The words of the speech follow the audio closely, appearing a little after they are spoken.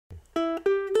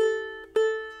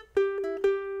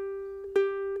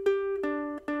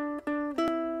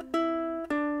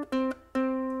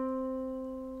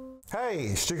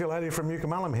Hey, Stukulele from Uke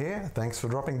Mullum here. Thanks for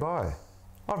dropping by.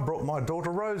 I've brought my daughter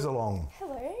Rose along.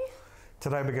 Hello.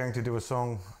 Today we're going to do a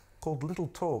song called Little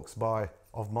Talks by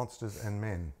Of Monsters and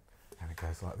Men. And it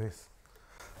goes like this.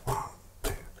 1,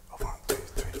 2, 1, 2,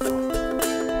 3, 4.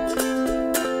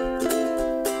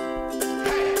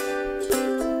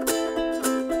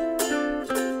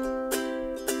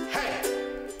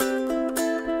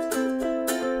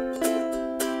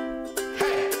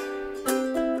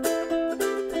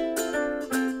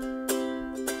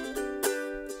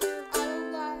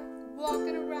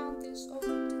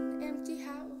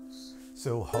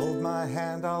 So hold my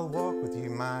hand, I'll walk with you,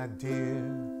 my dear.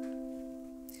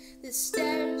 The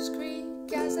stairs creak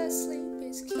as I sleep,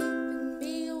 is keeping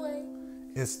me awake.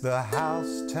 It's the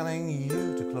house telling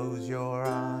you to close your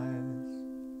eyes.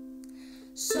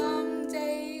 Some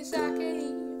days I can't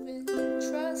even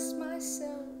trust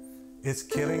myself. It's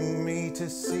killing me to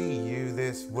see you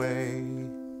this way.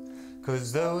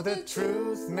 'Cause though the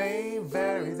truth may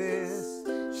vary, this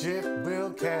ship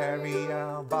will carry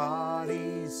our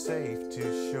bodies safe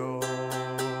to shore.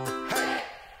 Hey!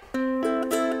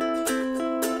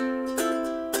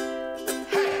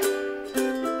 Hey!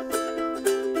 Hey!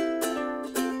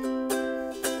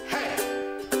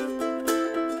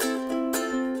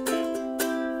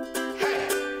 Hey!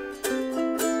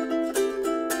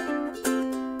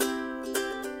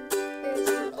 There's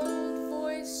an old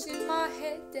voice in my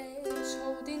head that's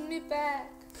holding me back.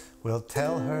 We'll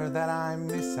tell her that I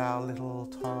miss our little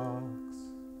talks.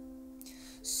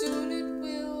 Soon it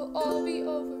will all be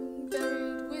over and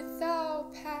buried with our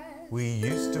past. We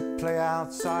used to play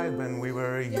outside when we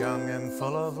were young and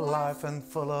full of life and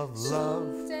full of love.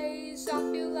 Some days I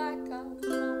feel like I'm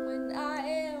wrong when I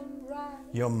am right.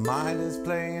 Your mind is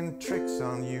playing tricks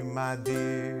on you, my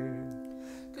dear.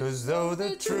 'Cause though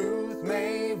the truth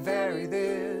may vary,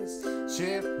 this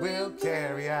ship will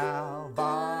carry our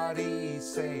bodies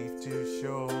safe to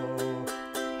shore.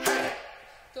 Hey!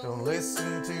 Don't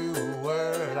listen to a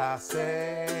word I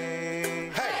say.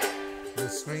 Hey! The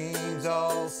screams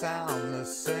all sound the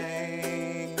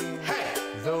same. Hey!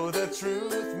 Though the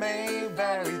truth may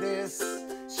vary, this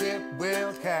ship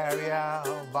will carry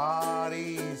our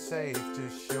bodies safe to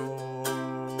shore.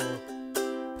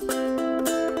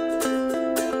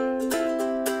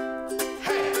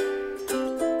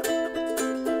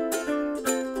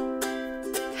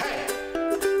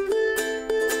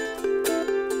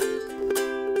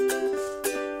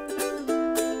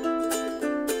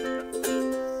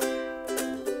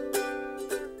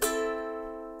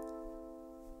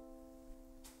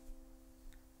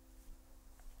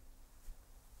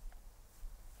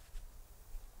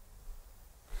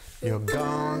 You're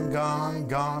gone, gone,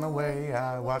 gone away,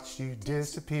 I watched you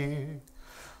disappear.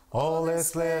 All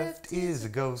that's left is a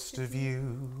ghost of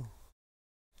you.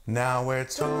 Now we're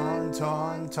torn,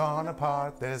 torn, torn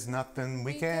apart, there's nothing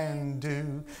we can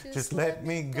do. Just let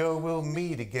me go, we'll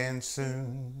meet again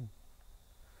soon.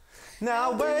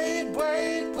 Now wait,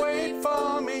 wait, wait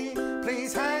for me,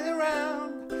 please hang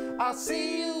around. I'll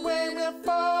see you when I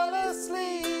fall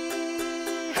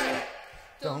asleep. Hey!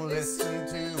 Don't listen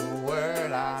to a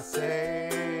word I say.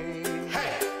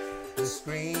 Hey! The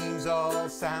screams all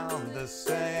sound the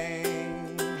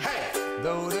same. Hey!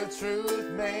 Though the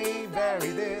truth may vary,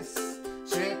 this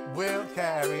ship will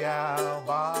carry our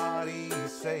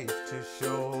bodies safe to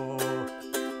shore.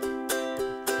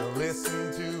 Don't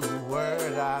listen to a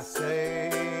word I say.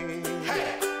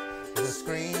 Hey! The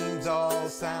screams all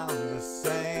sound the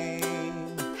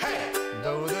same. Hey!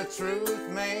 Though the truth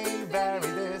may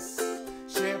vary, this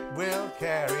ship will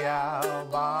carry our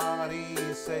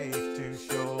bodies safe to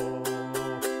shore.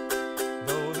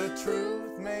 Though the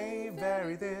truth may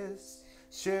vary, this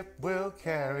ship will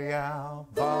carry our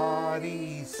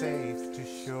bodies safe to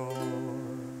shore.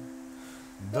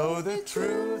 Though the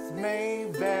truth may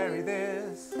vary,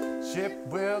 this ship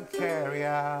will carry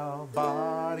our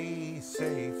bodies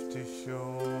safe to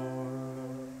shore.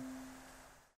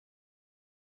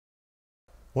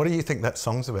 What do you think that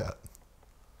song's about?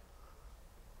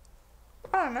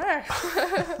 I don't know.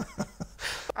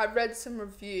 I read some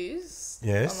reviews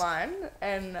online,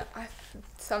 and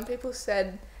some people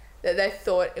said that they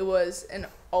thought it was an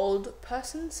old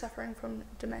person suffering from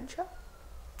dementia.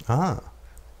 Ah.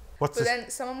 But then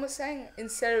someone was saying,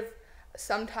 instead of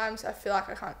sometimes I feel like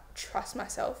I can't trust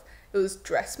myself, it was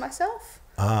dress myself.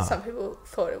 Ah. Some people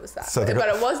thought it was that, So but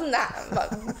it wasn't that.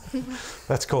 But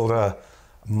that's called a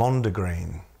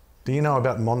mondegreen. Do you know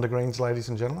about mondegreens, ladies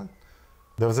and gentlemen?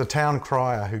 There was a town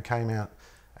crier who came out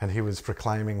and he was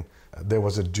proclaiming there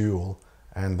was a duel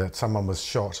and that someone was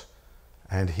shot,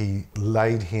 and he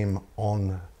laid him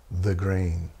on the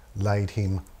green, laid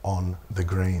him on the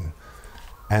green.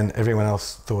 And everyone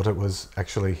else thought it was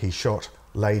actually he shot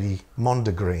Lady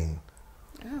Mondegreen.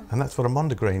 Oh. And that's what a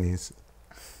Mondegreen is.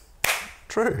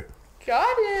 True.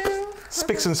 Got him.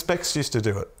 Spicks and Specks used to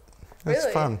do it. It's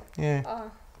really? fun, yeah.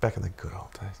 Oh. Back in the good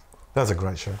old days. That was a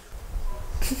great show.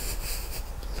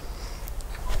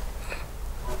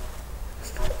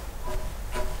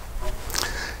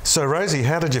 So Rosie,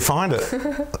 how did you find it?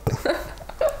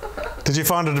 Did you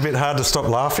find it a bit hard to stop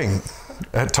laughing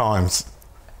at times?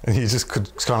 And you just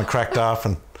could kind of cracked up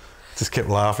and just kept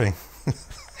laughing.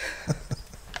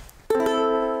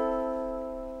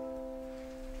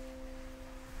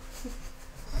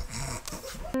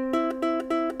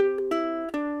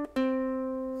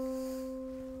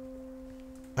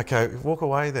 Okay, walk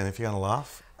away then if you're going to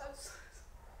laugh.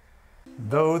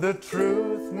 Though the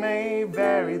truth may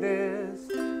vary, this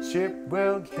ship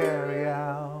will carry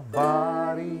our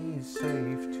bodies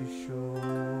safe to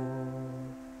shore.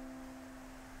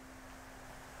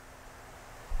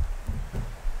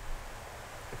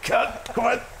 Cut! Come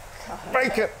on!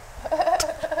 Break it!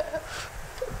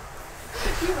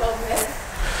 You old man.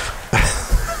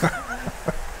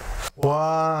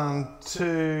 1,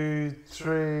 2,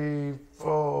 3,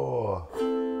 4.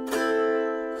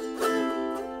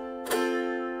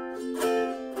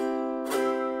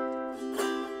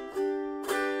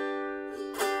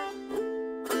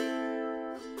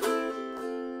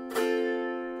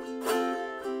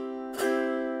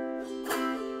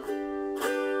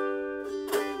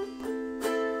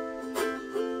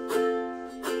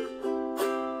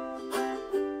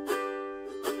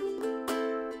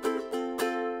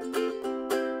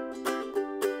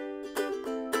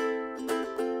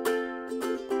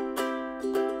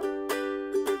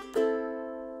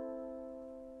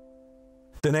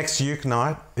 The next Uke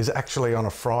night is actually on a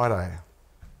Friday.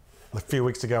 A few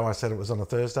weeks ago I said it was on a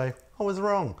Thursday. I was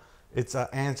wrong. It's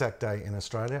Anzac Day in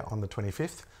Australia on the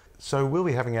 25th. So we'll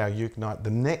be having our Uke night the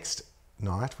next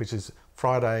night, which is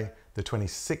Friday the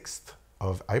 26th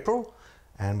of April,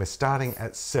 and we're starting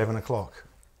at 7 o'clock.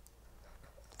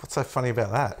 What's so funny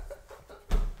about that?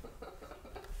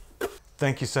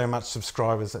 Thank you so much,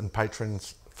 subscribers and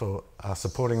patrons, for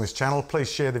supporting this channel.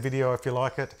 Please share the video if you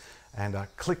like it, and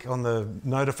click on the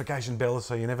notification bell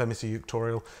so you never miss a Uke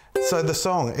tutorial. So the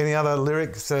song, any other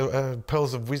lyrics?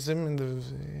 Pearls of Wisdom.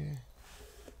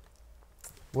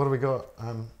 What do we got?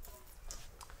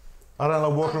 I don't know,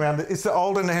 walking around. It's the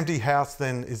old and empty house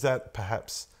then. Is that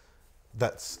perhaps,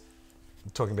 that's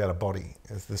talking about a body.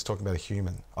 It's talking about a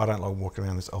human. I don't like walking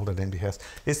around this old and empty house.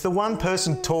 It's the one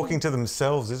person talking to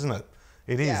themselves, isn't it?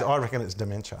 It is. Yeah. I reckon it's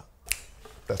dementia.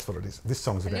 That's what it is. This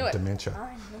song's about dementia.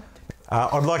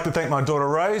 I'd like to thank my daughter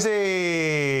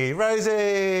Rosie.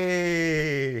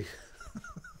 Rosie!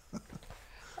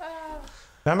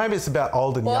 Now maybe it's about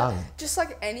old and young. Just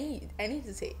like any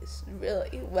disease,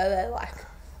 really, where they're like,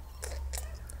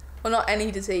 well, not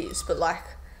any disease, but like,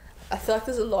 I feel like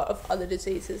there's a lot of other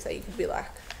diseases that you could be like,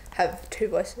 have two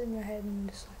voices in your head and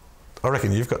just like. I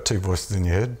reckon you've got two voices in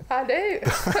your head. I do.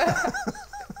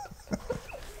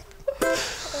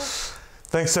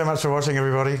 Thanks so much for watching,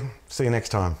 everybody. See you next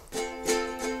time.